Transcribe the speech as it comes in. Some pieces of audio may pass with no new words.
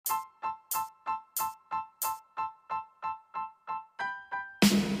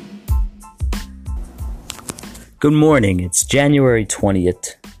Good morning. It's January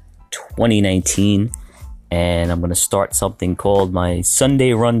 20th, 2019, and I'm going to start something called my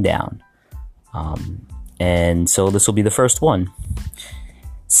Sunday Rundown. And so this will be the first one.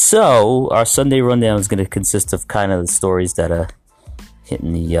 So our Sunday Rundown is going to consist of kind of the stories that are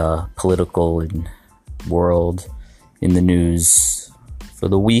hitting the political and world in the news for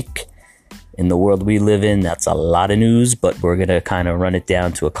the week. In the world we live in, that's a lot of news, but we're going to kind of run it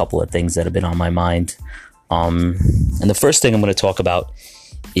down to a couple of things that have been on my mind. And the first thing I'm going to talk about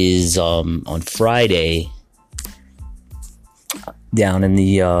is on Friday down in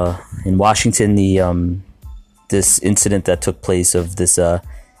the in Washington, this incident that took place of this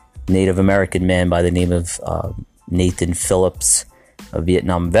Native American man by the name of Nathan Phillips, a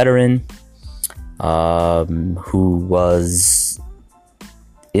Vietnam veteran, who was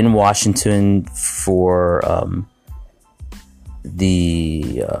in Washington for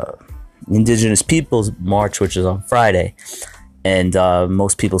the Indigenous Peoples March, which is on Friday. And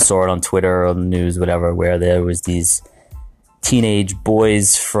most people saw it on Twitter, on the news, whatever, where there was these teenage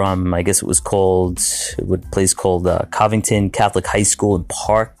boys from, I guess it was called, a place called Covington Catholic High School in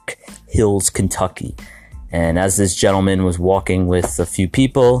Park Hills, Kentucky. And as this gentleman was walking with a few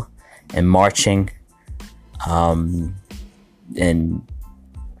people and marching and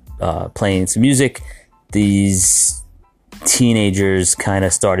playing some music, these teenagers kind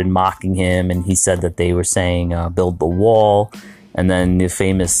of started mocking him, and he said that they were saying build the wall. And then the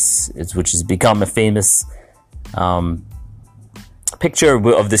famous, which has become a famous picture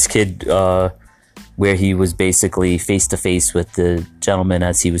of this kid where he was basically face to face with the gentleman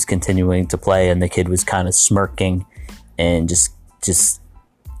as he was continuing to play, and the kid was kind of smirking and just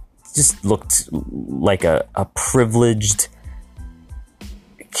looked like a privileged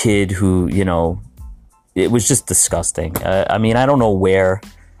kid who, you know, it was just disgusting. I mean, I don't know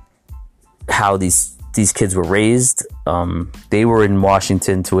how these kids were raised. They were in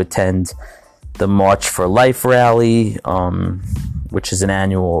Washington to attend the March for Life rally, which is an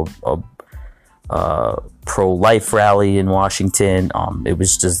annual pro-life rally in Washington. It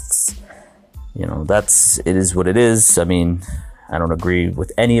was just, you know, it is what it is. I mean, I don't agree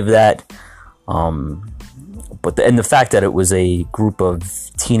with any of that. But the fact that it was a group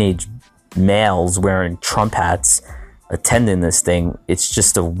of teenage males wearing Trump hats attending this thing, it's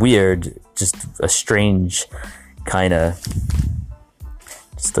just a strange kind of,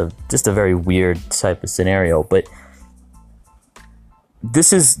 just a very weird type of scenario. But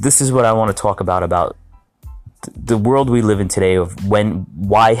this is what I want to talk about the world we live in today, of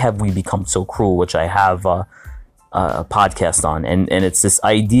why have we become so cruel, which I have a podcast on, and it's this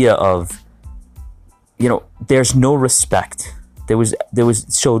idea of, you know, there's no respect. There was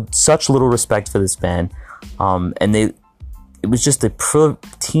showed such little respect for this man, and it was just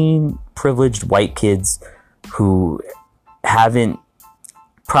teen privileged white kids who haven't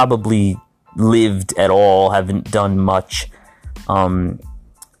probably lived at all, haven't done much, and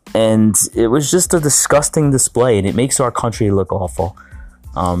it was just a disgusting display, and it makes our country look awful.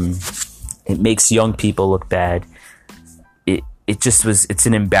 It makes young people look bad. It's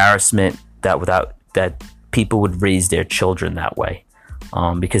an embarrassment that people would raise their children that way,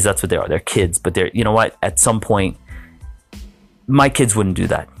 because that's what they are. They're kids, but you know what? At some point, my kids wouldn't do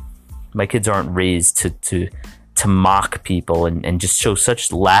that. My kids aren't raised to mock people and just show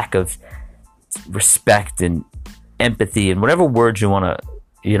such lack of respect and empathy and whatever words you want to,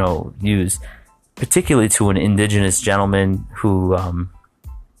 you know, use, particularly to an indigenous gentleman who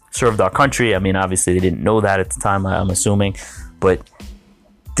served our country. I mean, obviously they didn't know that at the time, I'm assuming, but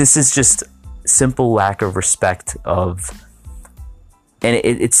this is just simple lack of respect and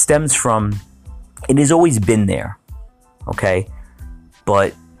it stems from, it has always been there, okay?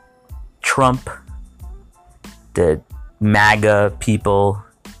 But Trump, the MAGA people,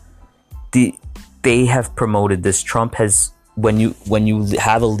 they have promoted this. Trump has, when you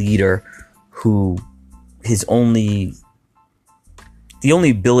have a leader who the only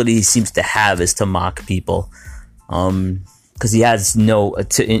ability he seems to have is to mock people, because he has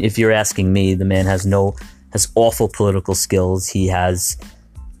if you're asking me, the man has awful political skills. He has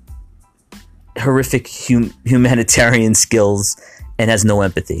horrific humanitarian skills and has no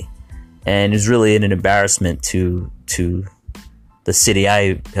empathy, and is really an embarrassment to the city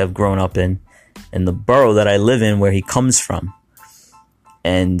I have grown up in and the borough that I live in, where he comes from,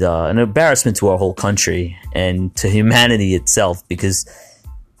 and an embarrassment to our whole country and to humanity itself, because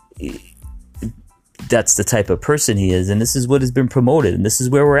that's the type of person he is, and this is what has been promoted, and this is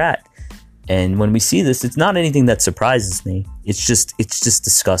where we're at. And when we see this, it's not anything that surprises me. It's just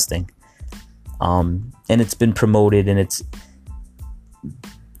disgusting. And it's been promoted, and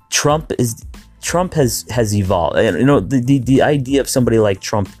Trump is Trump has evolved. And, you know, the idea of somebody like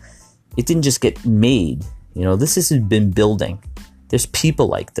Trump, it didn't just get made. You know, this has been building. There's people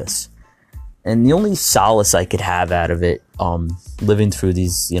like this. And the only solace I could have out of it, living through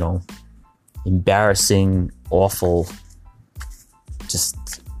these, you know, embarrassing, awful, just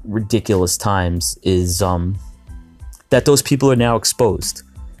ridiculous times, is that those people are now exposed.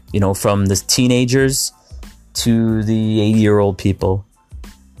 You know, from the teenagers to the 80-year-old people,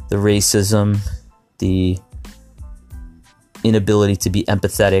 the racism, the inability to be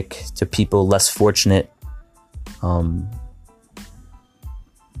empathetic to people less fortunate,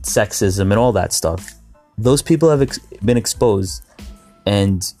 sexism and all that stuff. Those people have been exposed,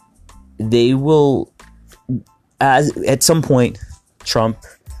 and they will, at some point,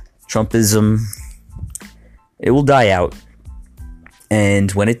 Trumpism, it will die out.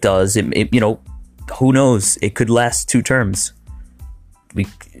 And when it does, it you know, who knows? It could last 2 terms.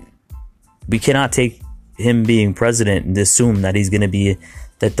 We cannot take him being president and assume that he's going to be,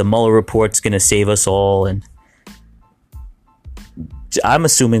 that the Mueller report's going to save us all. And I'm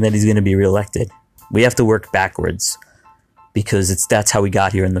assuming that he's going to be reelected. We have to work backwards, because that's how we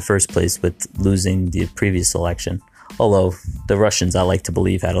got here in the first place, with losing the previous election. Although the Russians, I like to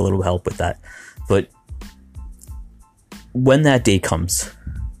believe, had a little help with that. But when that day comes,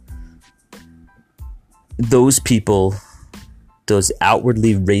 those people, those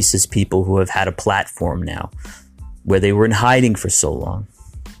outwardly racist people who have had a platform now, where they were in hiding for so long,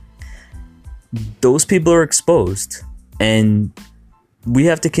 those people are exposed, and we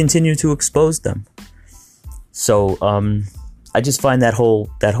have to continue to expose them. So I just find that whole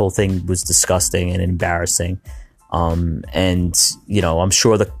thing was disgusting and embarrassing. And you know, I'm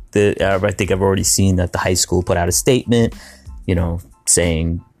sure I think I've already seen that the high school put out a statement, you know,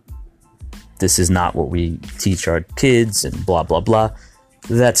 saying this is not what we teach our kids and blah, blah, blah.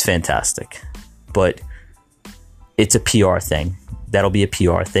 That's fantastic. But it's a PR thing. That'll be a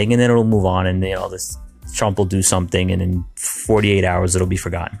PR thing, and then it'll move on, and, you know, this Trump will do something, and in 48 hours it'll be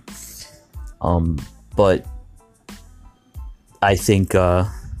forgotten. But I think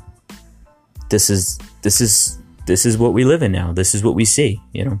this is what we live in now. This is what we see,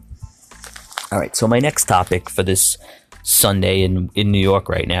 you know. All right, so my next topic for this Sunday in New York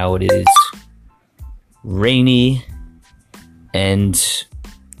right now, it is rainy and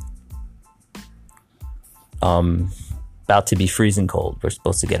about to be freezing cold. We're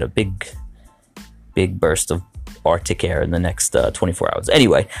supposed to get a big burst of Arctic air in the next 24 hours.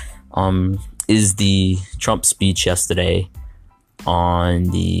 Anyway, is the Trump speech yesterday on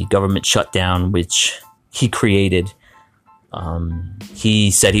the government shutdown, which he created. He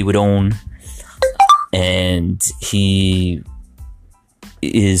said he would own, and he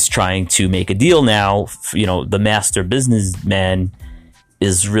is trying to make a deal now. You know, the master businessman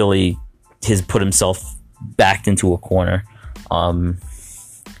is really put himself backed into a corner. I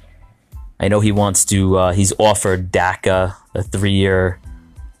know he wants to, he's offered DACA, a 3-year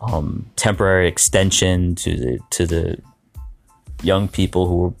temporary extension to the young people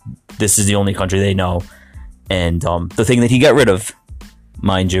who this is the only country they know. And the thing that he got rid of,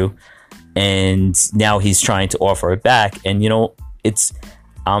 mind you, and now he's trying to offer it back. And, you know,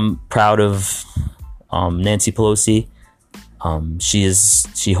 I'm proud of Nancy Pelosi.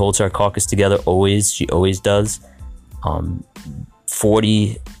 She holds her caucus together always. She always does.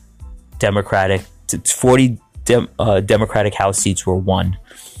 40 Democratic House seats were won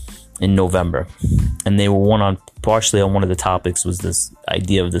in November, and they were won partially on one of the topics was this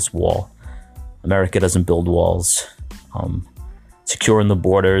idea of this wall. America doesn't build walls. Securing the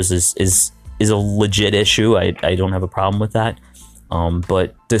borders is a legit issue. I don't have a problem with that.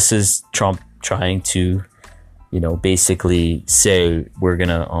 But this is Trump trying to, you know, basically say we're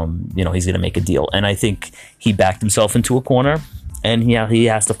gonna, you know, he's gonna make a deal. And I think he backed himself into a corner, and he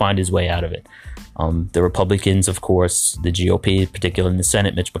has to find his way out of it. The Republicans, of course, the GOP, particularly in the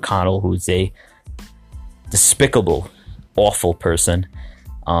Senate, Mitch McConnell, who's a despicable, awful person,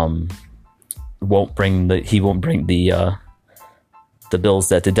 won't bring the bills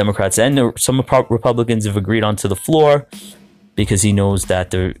that the Democrats and some Republicans have agreed on to the floor, because he knows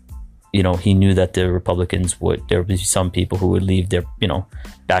that he knew that the Republicans there would be some people who would leave their, you know,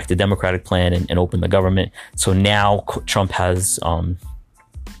 back the Democratic plan and open the government. So now Trump has,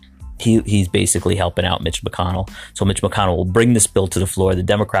 he's basically helping out Mitch McConnell. So Mitch McConnell will bring this bill to the floor. The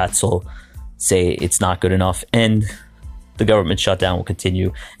Democrats will say it's not good enough, and the government shutdown will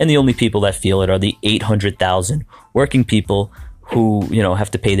continue. And the only people that feel it are the 800,000 working people who, you know,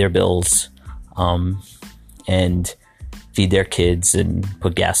 have to pay their bills, and feed their kids and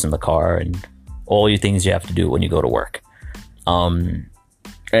put gas in the car and all your things you have to do when you go to work. And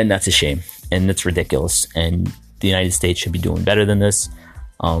that's a shame. and it's ridiculous. And the United States should be doing better than this.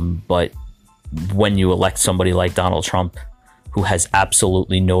 But when you elect somebody like Donald Trump, who has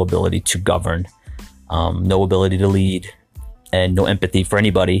absolutely no ability to govern, no ability to lead, and no empathy for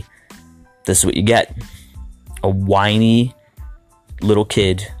anybody, this is what you get. A whiny little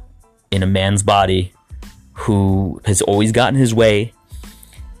kid in a man's body who has always gotten his way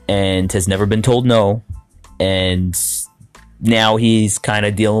and has never been told no. And now he's kind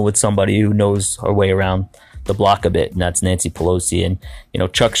of dealing with somebody who knows her way around the block a bit, and that's Nancy Pelosi. And, you know,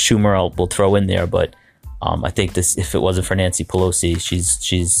 Chuck Schumer we'll throw in there, but I think this, if it wasn't for Nancy Pelosi,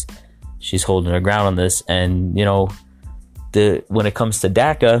 she's holding her ground on this. And, you know, when it comes to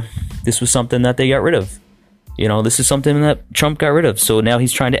DACA, this was something that they got rid of. You know, this is something that Trump got rid of. So now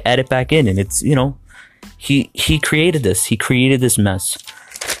he's trying to add it back in, and it's, you know, he created this. He created this mess.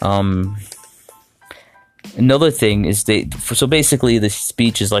 Another thing is so basically the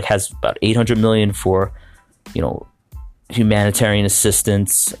speech is like has about 800 million for, you know, humanitarian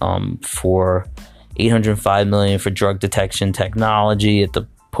assistance, for 805 million for drug detection technology at the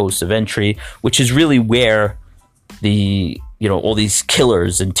posts of entry, which is really where the, you know, all these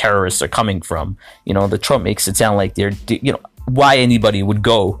killers and terrorists are coming from. You know, the Trump makes it sound like they're, you know, why anybody would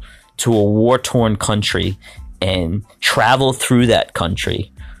go to a war-torn country and travel through that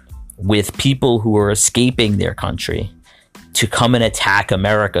country with people who are escaping their country to come and attack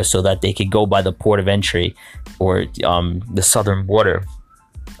America so that they could go by the port of entry or the southern border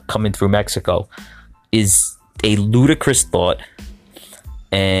coming through Mexico is a ludicrous thought,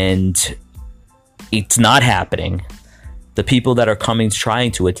 and it's not happening. The people that are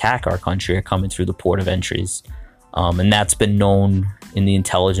trying to attack our country are coming through the port of entries. And that's been known in the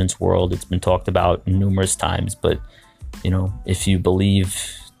intelligence world. It's been talked about numerous times. But, you know, if you believe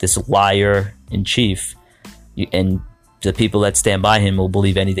this liar in chief, and the people that stand by him will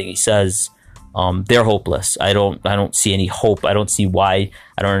believe anything he says, they're hopeless. I don't see any hope. I don't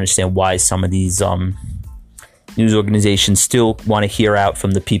understand why some of these news organizations still want to hear out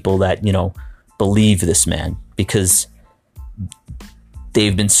from the people that, you know, believe this man, because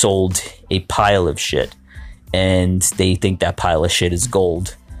they've been sold a pile of shit and they think that pile of shit is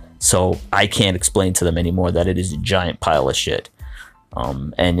gold. So I can't explain to them anymore that it is a giant pile of shit.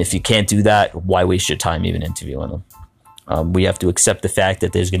 And if you can't do that, why waste your time even interviewing them? We have to accept the fact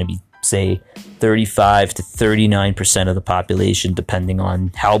that there's going to be, say, 35 to 39% of the population, depending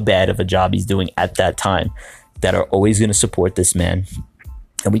on how bad of a job he's doing at that time, that are always going to support this man.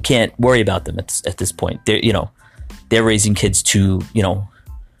 And we can't worry about them at this point. They're raising kids to, you know,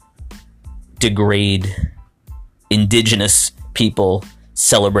 degrade indigenous people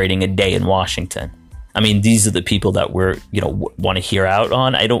celebrating a day in Washington. I mean, these are the people that we're, you know, want to hear out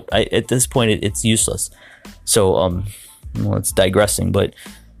on. At this point, it's useless. So, well, it's digressing, but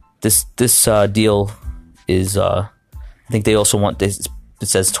this deal is, I think they also want this. It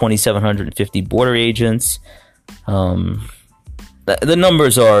says 2,750 border agents. The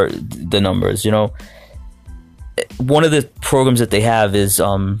numbers are the numbers, you know. One of the programs that they have is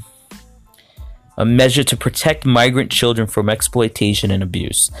a measure to protect migrant children from exploitation and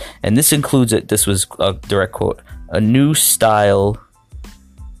abuse. And this includes it. This was a direct quote: a new system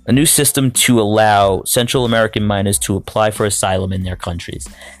to allow Central American minors to apply for asylum in their countries.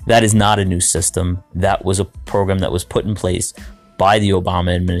 That is not a new system. That was a program that was put in place by the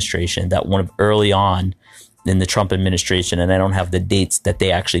Obama administration, that one of early on in the Trump administration, and I don't have the dates that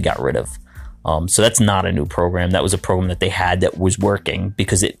they actually got rid of. So that's not a new program. That was a program that they had that was working,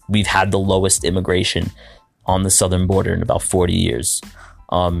 because we've had the lowest immigration on the southern border in about 40 years.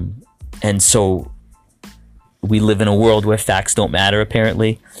 And so we live in a world where facts don't matter,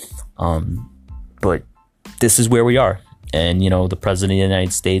 apparently. But this is where we are. And, you know, the president of the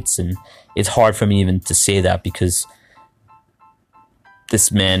United States, and it's hard for me even to say that, because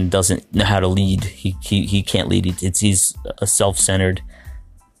this man doesn't know how to lead. He can't lead. He's a self-centered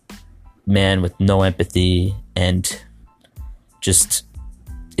man with no empathy, and it's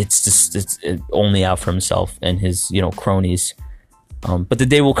only out for himself and his, you know, cronies. But the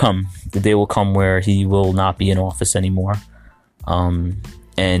day will come. The day will come where he will not be in office anymore. And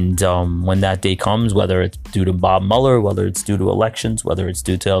when that day comes, whether it's due to Bob Mueller, whether it's due to elections, whether it's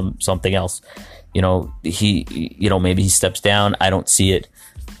due to something else, you know, maybe he steps down. I don't see it,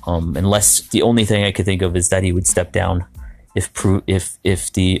 unless the only thing I could think of is that he would step down if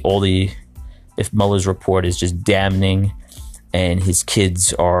Mueller's report is just damning, and his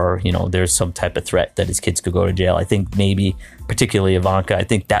kids are, you know, there's some type of threat that his kids could go to jail. I think maybe, particularly Ivanka, I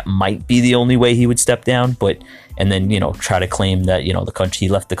think that might be the only way he would step down. And then, you know, try to claim that, you know, he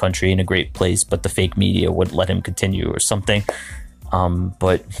left the country in a great place, but the fake media would let him continue or something.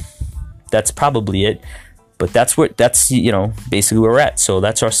 But that's probably it. But that's basically where we're at. So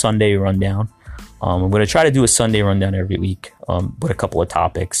that's our Sunday rundown. I'm going to try to do a Sunday rundown every week with a couple of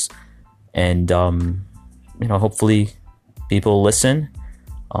topics. And, hopefully people listen.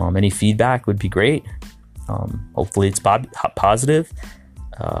 Any feedback would be great. Hopefully it's positive.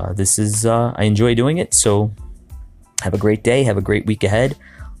 I enjoy doing it. So have a great day. Have a great week ahead.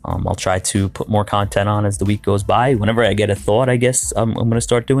 I'll try to put more content on as the week goes by. Whenever I get a thought, I guess I'm going to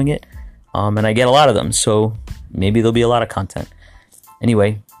start doing it. And I get a lot of them. So maybe there'll be a lot of content.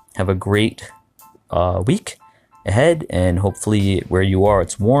 Anyway, have a great week ahead. And hopefully where you are,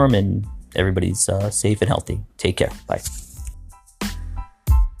 it's warm and everybody's safe and healthy. Take care. Bye.